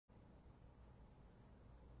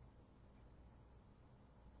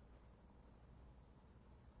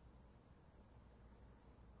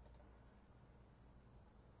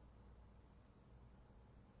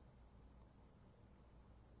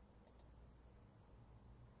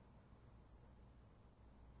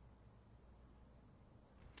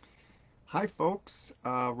Hi, folks.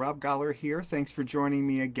 Rob Goller here. Thanks for joining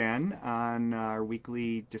me again on our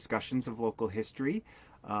weekly discussions of local history.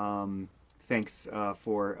 Um, thanks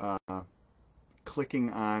for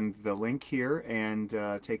clicking on the link here and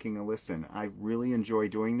taking a listen. I really enjoy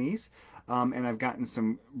doing these, and I've gotten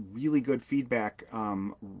some really good feedback,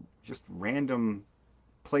 just random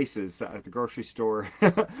places at the grocery store,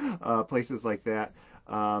 places like that,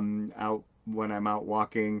 out when I'm out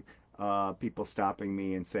walking, people stopping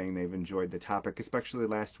me and saying they've enjoyed the topic, especially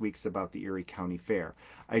last week's about the Erie County Fair.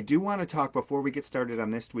 I do want to talk, before we get started on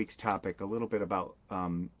this week's topic, a little bit about,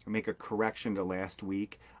 make a correction to last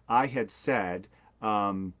week. I had said,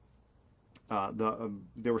 um,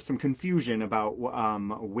 there was some confusion about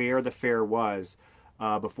where the fair was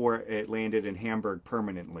before it landed in Hamburg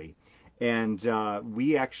permanently. And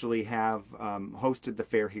we actually have hosted the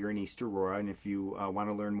fair here in East Aurora. And if you want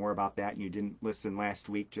to learn more about that and you didn't listen last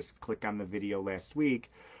week, just click on the video last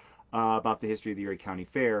week about the history of the Erie County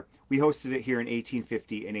Fair. We hosted it here in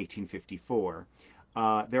 1850 and 1854.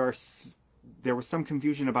 There was some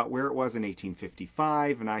confusion about where it was in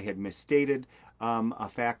 1855, and I had misstated a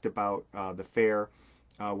fact about the fair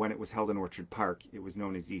when it was held in Orchard Park. It was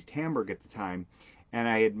known as East Hamburg at the time, and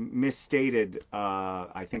I had misstated.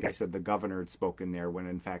 I think I said the governor had spoken there when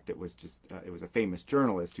in fact it was just it was a famous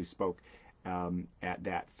journalist who spoke at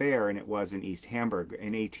that fair, and it was in East Hamburg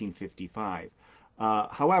in 1855.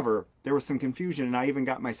 However, there was some confusion, and I even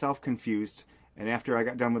got myself confused. And after I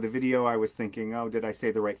got done with the video, I was thinking, oh, did I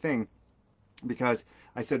say the right thing? Because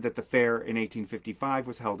I said that the fair in 1855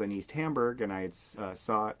 was held in East Hamburg, and I had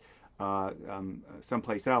saw it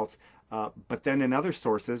someplace else. But then in other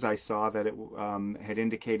sources, I saw that it had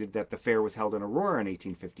indicated that the fair was held in Aurora in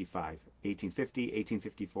 1855, 1850,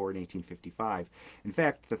 1854, and 1855. In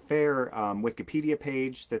fact, the fair Wikipedia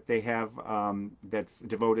page that they have that's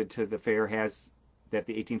devoted to the fair has that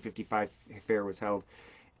the 1855 fair was held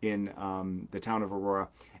in the town of Aurora,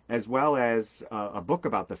 as well as a book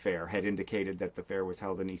about the fair had indicated that the fair was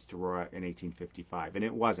held in East Aurora in 1855, and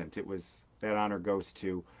it wasn't. It was that honor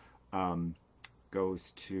um,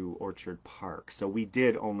 goes to Orchard Park. So we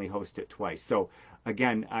did only host it twice. So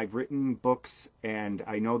again, I've written books, and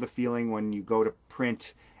I know the feeling when you go to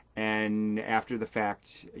print and after the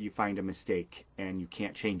fact you find a mistake and you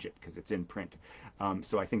can't change it because it's in print.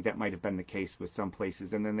 So I think that might have been the case with some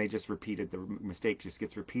places, and then they just repeated the mistake just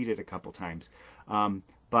gets repeated a couple times. I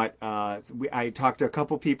talked to a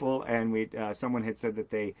couple people, and someone had said that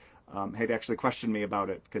they had actually questioned me about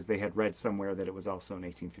it because they had read somewhere that it was also in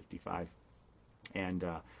 1855. And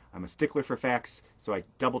I'm a stickler for facts, so I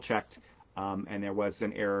double checked, and there was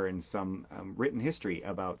an error in some written history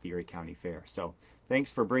about the Erie County Fair. So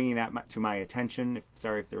thanks for bringing that to my attention.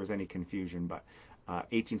 Sorry if there was any confusion, but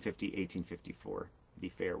 1850, 1854, the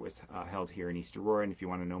fair was held here in East Aurora. And if you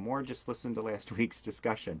want to know more, just listen to last week's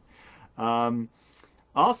discussion. Um,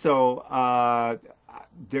 also, I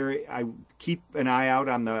keep an eye out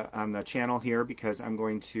on the channel here because I'm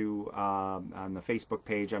going to on the Facebook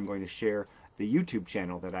page I'm going to share the YouTube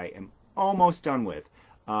channel that I am almost done with.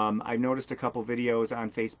 I've noticed a couple videos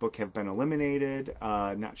on Facebook have been eliminated.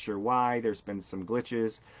 Not sure why. There's been some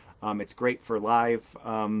glitches. It's great for live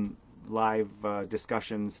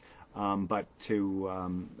discussions,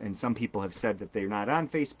 and some people have said that they're not on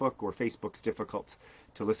Facebook or Facebook's difficult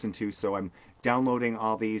to listen to. So I'm downloading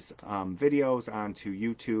all these videos onto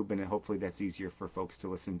YouTube, and hopefully that's easier for folks to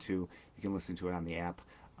listen to. You can listen to it on the app.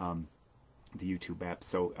 The YouTube app.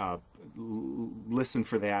 So listen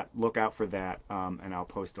for that, look out for that, and I'll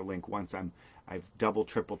post a link once I've double,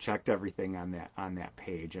 triple checked everything on that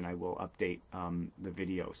page, and I will update the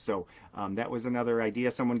video. So that was another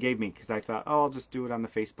idea someone gave me because I thought, oh, I'll just do it on the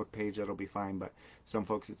Facebook page, that'll be fine. But some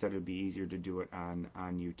folks had said it would be easier to do it on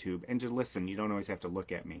YouTube and just listen. You don't always have to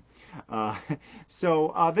look at me.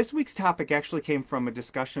 This week's topic actually came from a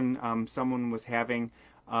discussion someone was having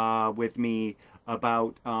with me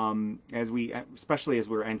about especially as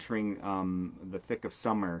we're entering the thick of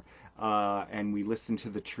summer, and we listen to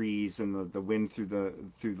the trees and the wind through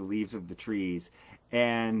the leaves of the trees.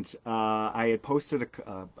 And I had posted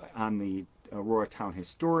on the Aurora Town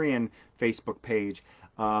Historian Facebook page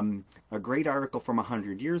a great article from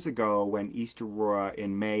 100 years ago when East Aurora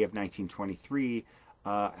in May of 1923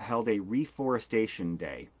 held a reforestation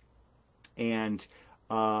day, and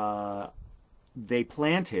they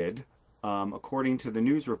planted, according to the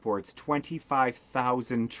news reports,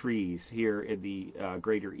 25,000 trees here in the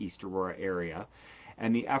greater East Aurora area.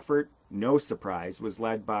 And the effort, no surprise, was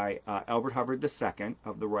led by Albert Hubbard II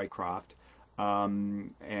of the Roycroft,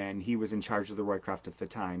 And he was in charge of the Roycroft at the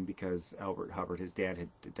time because Albert Hubbard, his dad, had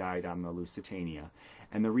died on the Lusitania.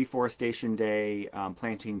 And the Reforestation Day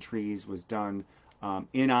planting trees was done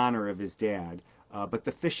in honor of his dad. But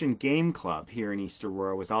the Fish and Game Club here in East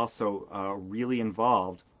Aurora was also really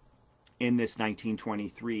involved in this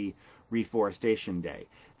 1923 Reforestation Day.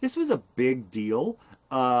 This was a big deal,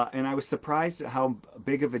 and I was surprised at how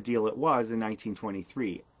big of a deal it was in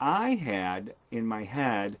 1923. I had in my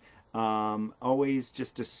head always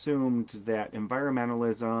just assumed that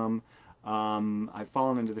environmentalism, I've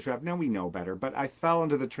fallen into the trap. Now we know better, but I fell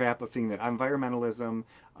into the trap of thinking that environmentalism,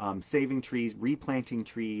 saving trees, replanting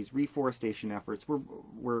trees, reforestation efforts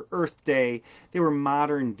were Earth Day. They were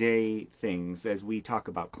modern day things as we talk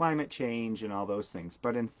about climate change and all those things.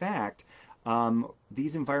 But in fact,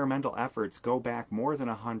 these environmental efforts go back more than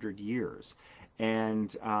 100 years.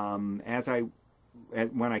 And when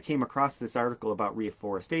I came across this article about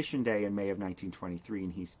Reforestation Day in May of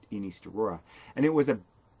 1923 in East Aurora, and it was a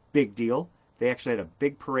big deal. They actually had a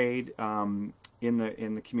big parade in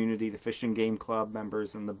the community. The Fish and Game Club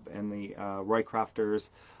members and the Roycrofters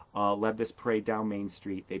led this parade down Main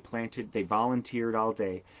Street. They volunteered all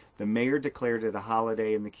day. The mayor declared it a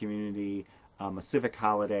holiday in the community, a civic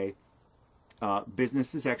holiday.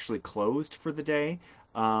 Businesses actually closed for the day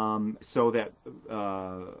so that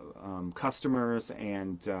customers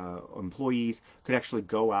and employees could actually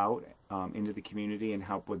go out into the community and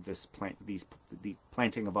help with the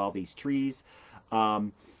planting of all these trees.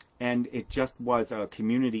 And it just was a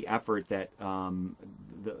community effort that the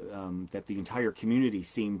entire community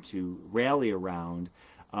seemed to rally around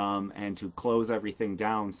and to close everything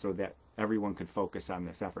down so that everyone could focus on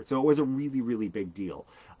this effort. So it was a really, really big deal.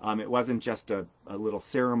 It wasn't just a little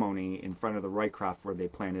ceremony in front of the Roycroft where they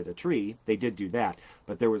planted a tree. They did do that,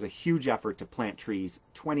 but there was a huge effort to plant trees,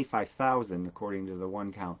 25,000 according to the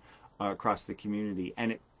one count, across the community,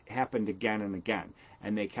 and it happened again and again.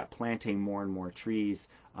 And they kept planting more and more trees.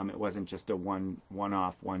 It wasn't just a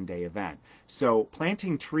one-off, one-day event. So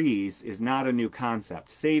planting trees is not a new concept.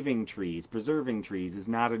 Saving trees, preserving trees is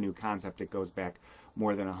not a new concept. It goes back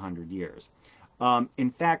more than 100 years. In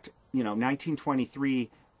fact, 1923,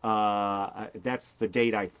 that's the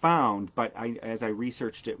date I found, but as I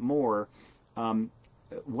researched it more,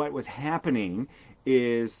 what was happening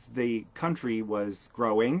is the country was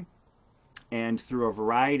growing, and through a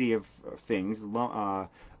variety of things,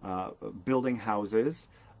 building houses,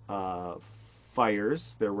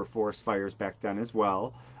 fires, there were forest fires back then as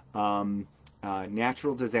well,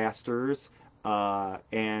 natural disasters,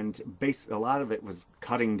 and a lot of it was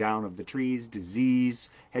cutting down of the trees. Disease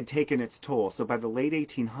had taken its toll. So by the late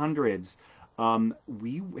 1800s,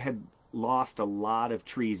 we had lost a lot of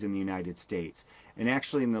trees in the United States. And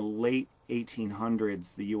actually in the late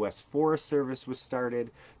 1800s, the U.S. Forest Service was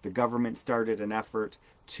started. The government started an effort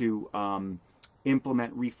to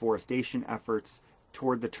implement reforestation efforts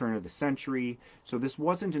toward the turn of the century. So this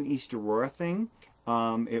wasn't an East Aurora thing.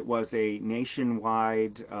 It was a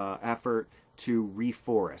nationwide effort to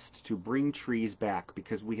reforest, to bring trees back,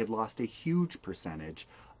 because we had lost a huge percentage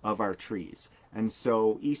of our trees. And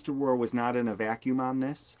so East Aurora was not in a vacuum on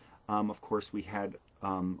this. Of course, we had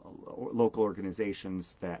local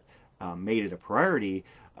organizations that made it a priority,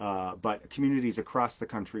 but communities across the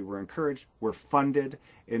country were encouraged, were funded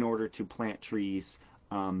in order to plant trees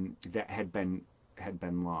that had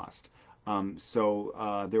been lost.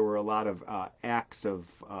 So there were a lot of acts of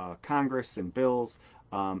Congress and bills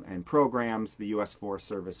and programs, the U.S. Forest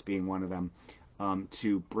Service being one of them,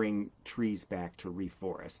 to bring trees back to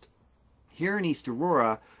reforest. Here in East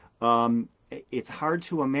Aurora, it's hard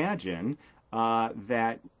to imagine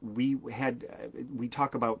that we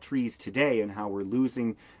talk about trees today and how we're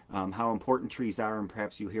losing, how important trees are, and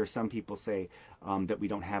perhaps you hear some people say that we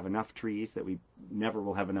don't have enough trees, that we never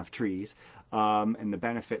will have enough trees, and the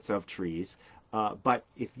benefits of trees. But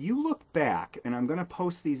if you look back, and I'm going to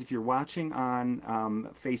post these if you're watching on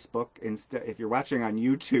Facebook, if you're watching on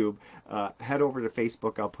YouTube, head over to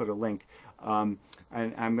Facebook, I'll put a link, and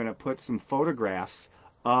I'm going to put some photographs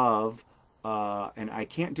of and I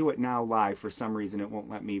can't do it now live for some reason. It won't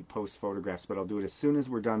let me post photographs, but I'll do it as soon as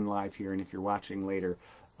we're done live here. And if you're watching later,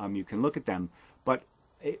 you can look at them. But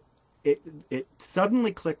it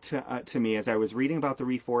suddenly clicked to me as I was reading about the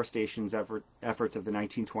reforestation efforts of the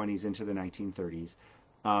 1920s into the 1930s,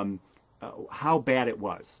 how bad it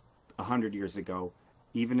was 100 years ago,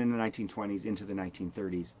 even in the 1920s into the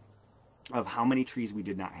 1930s, of how many trees we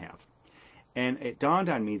did not have. And it dawned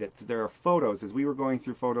on me that there are photos, as we were going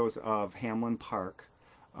through photos of Hamlin Park,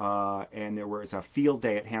 and there was a field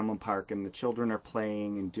day at Hamlin Park, and the children are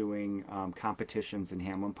playing and doing competitions in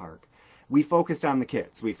Hamlin Park. we focused on the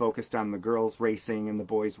kids. We focused on the girls racing and the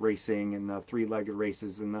boys racing and the three-legged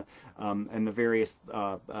races and the various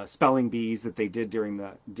spelling bees that they did during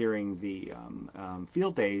the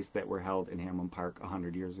field days that were held in Hamlin Park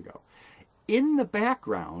 100 years ago. In the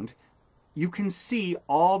background, you can see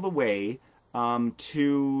all the way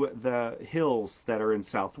to the hills that are in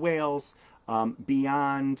South Wales,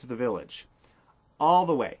 beyond the village, all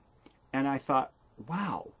the way. And I thought,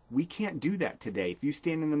 wow, we can't do that today. If you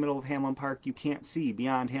stand in the middle of Hamlin Park, you can't see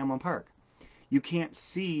beyond Hamlin Park. You can't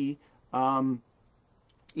see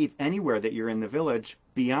if anywhere that you're in the village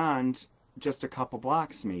beyond just a couple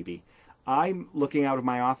blocks maybe. I'm looking out of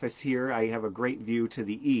my office here. I have a great view to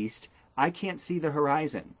the east. I can't see the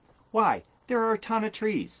horizon. Why? There are a ton of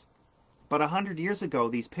trees. But 100 years ago,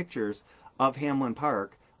 these pictures of Hamlin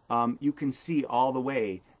Park, you can see all the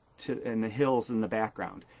way to in the hills in the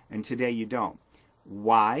background. And today you don't.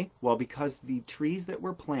 Why? Well, because the trees that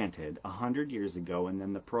were planted 100 years ago and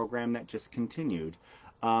then the program that just continued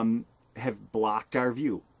have blocked our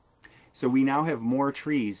view. So we now have more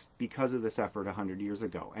trees because of this effort 100 years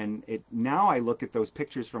ago. And now I look at those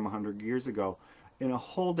pictures from 100 years ago in a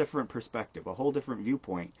whole different perspective, a whole different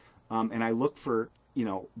viewpoint. And I look for,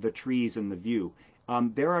 the trees and the view.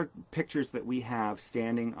 There are pictures that we have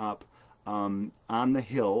standing up on the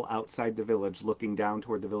hill outside the village, looking down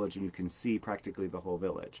toward the village, and you can see practically the whole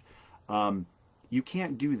village. You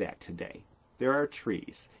can't do that today. There are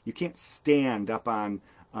trees. You can't stand up on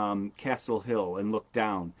Castle Hill and look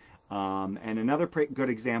down. And another good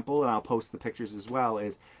example, and I'll post the pictures as well,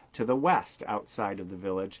 is to the west outside of the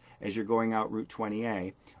village as you're going out Route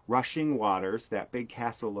 20A, Rushing Waters, that big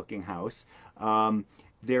castle-looking house.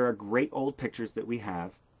 There are great old pictures that we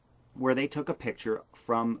have where they took a picture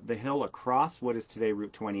from the hill across what is today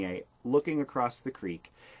Route 28, looking across the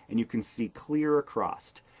creek, and you can see clear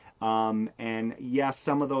across. And yes,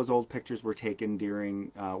 some of those old pictures were taken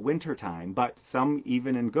during winter time, but some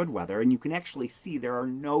even in good weather, and you can actually see there are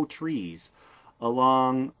no trees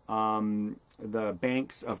along the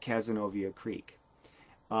banks of Cazenovia Creek.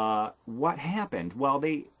 What happened? Well,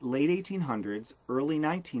 late 1800s, early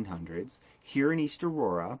 1900s, here in East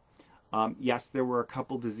Aurora, yes, there were a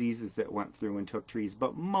couple diseases that went through and took trees,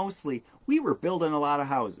 but mostly we were building a lot of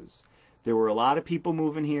houses. There were a lot of people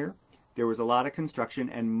moving here. There was a lot of construction,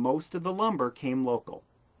 and most of the lumber came local.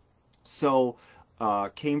 So,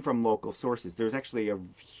 came from local sources. There's actually a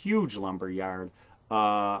huge lumber yard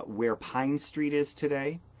where Pine Street is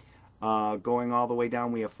today. Going all the way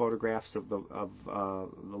down, we have photographs of the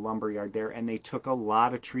lumber yard there, and they took a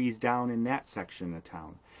lot of trees down in that section of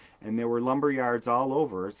town. And there were lumber yards all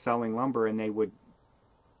over selling lumber, and they would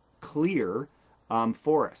clear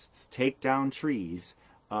forests, take down trees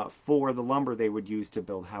for the lumber they would use to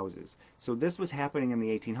build houses. So this was happening in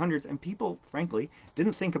the 1800s, and people, frankly,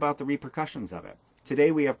 didn't think about the repercussions of it.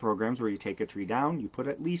 Today we have programs where you take a tree down, you put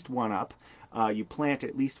at least one up, you plant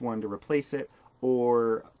at least one to replace it,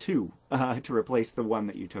 or two to replace the one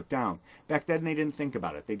that you took down. Back then they didn't think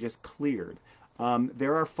about it. They just cleared.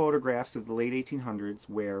 There are photographs of the late 1800s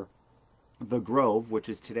where the Grove, which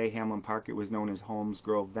is today Hamlin Park, it was known as Holmes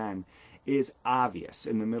Grove then, is obvious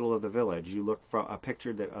in the middle of the village. You look for a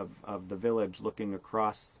picture of the village looking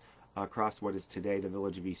across what is today the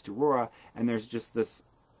village of East Aurora, and there's just this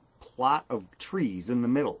plot of trees in the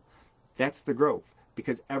middle. That's the Grove,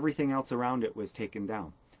 because everything else around it was taken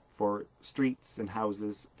down. For streets and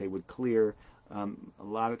houses, they would clear. A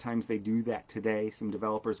lot of times they do that today. Some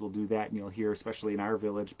developers will do that, and you'll hear, especially in our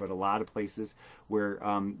village, but a lot of places where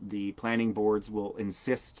the planning boards will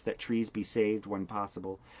insist that trees be saved when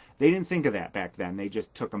possible. They didn't think of that back then. They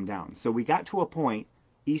just took them down. So we got to a point,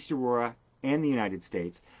 East Aurora and the United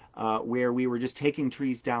States, where we were just taking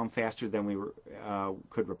trees down faster than we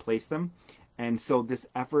could replace them. And so this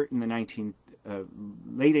effort in the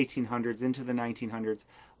late 1800s into the 1900s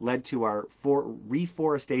led to our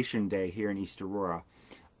Reforestation Day here in East Aurora.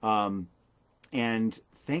 And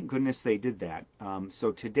thank goodness they did that.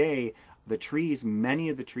 So today, many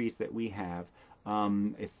of the trees that we have,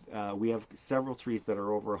 we have several trees that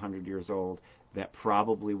are over 100 years old that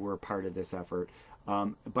probably were part of this effort.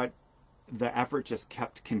 But the effort just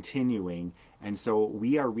kept continuing, and so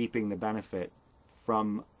we are reaping the benefit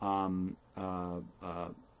from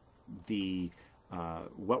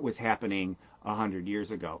what was happening 100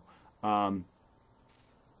 years ago.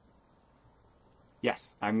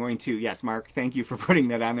 Yes, I'm going to. Yes, Mark, thank you for putting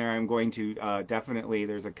that on there. I'm going to definitely.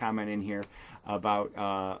 There's a comment in here about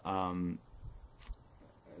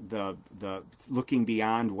the looking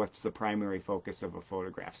beyond what's the primary focus of a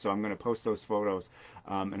photograph. So I'm going to post those photos,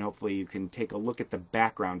 and hopefully you can take a look at the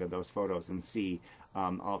background of those photos and see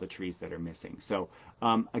all the trees that are missing. So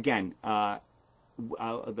again,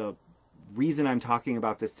 the reason I'm talking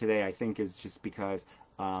about this today, I think, is just because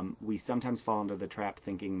we sometimes fall into the trap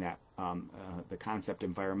thinking that the concept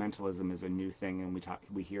environmentalism is a new thing, and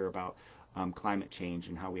we hear about climate change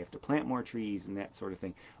and how we have to plant more trees and that sort of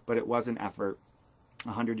thing. But it was an effort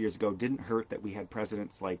 100 years ago. Didn't hurt that we had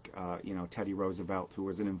presidents like Teddy Roosevelt, who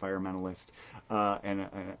was an environmentalist,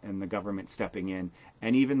 and the government stepping in.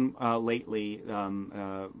 And even lately,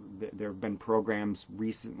 there have been programs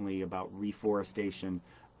recently about reforestation.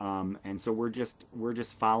 And so we're just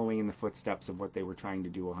following in the footsteps of what they were trying to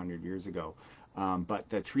do 100 years ago. But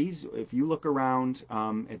the trees, if you look around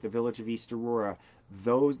at the village of East Aurora,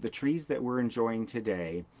 the trees that we're enjoying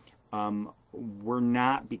today were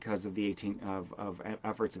not because of the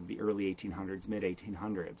efforts of the early 1800s, mid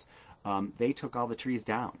 1800s. They took all the trees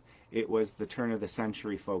down. It was the turn of the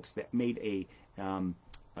century folks that made a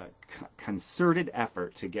concerted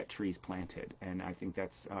effort to get trees planted, and I think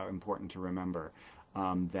that's important to remember.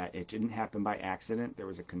 That it didn't happen by accident. There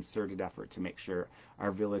was a concerted effort to make sure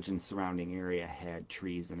our village and surrounding area had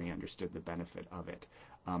trees and they understood the benefit of it.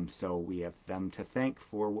 So we have them to thank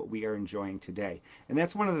for what we are enjoying today. And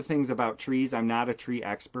that's one of the things about trees. I'm not a tree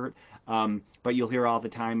expert, but you'll hear all the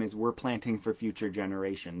time is we're planting for future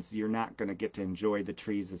generations. You're not going to get to enjoy the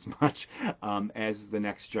trees as much as the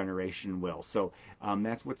next generation will. So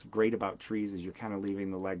that's what's great about trees, is you're kind of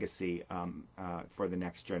leaving the legacy for the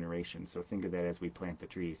next generation. So think of that as we plant the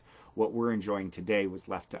trees. What we're enjoying today was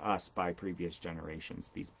left to us by previous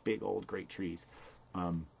generations, these big old great trees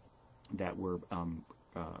that were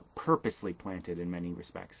purposely planted in many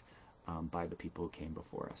respects by the people who came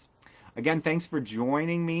before us. Again, thanks for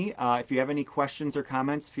joining me. If you have any questions or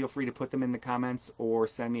comments, feel free to put them in the comments or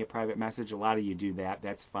send me a private message. A lot of you do that.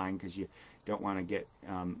 That's fine, because you don't want to get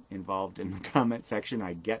involved in the comment section.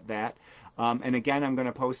 I get that. And again, I'm going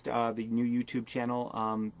to post the new YouTube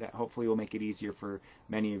channel that hopefully will make it easier for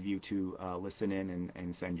many of you to listen in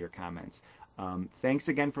and send your comments. Thanks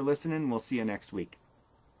again for listening. We'll see you next week.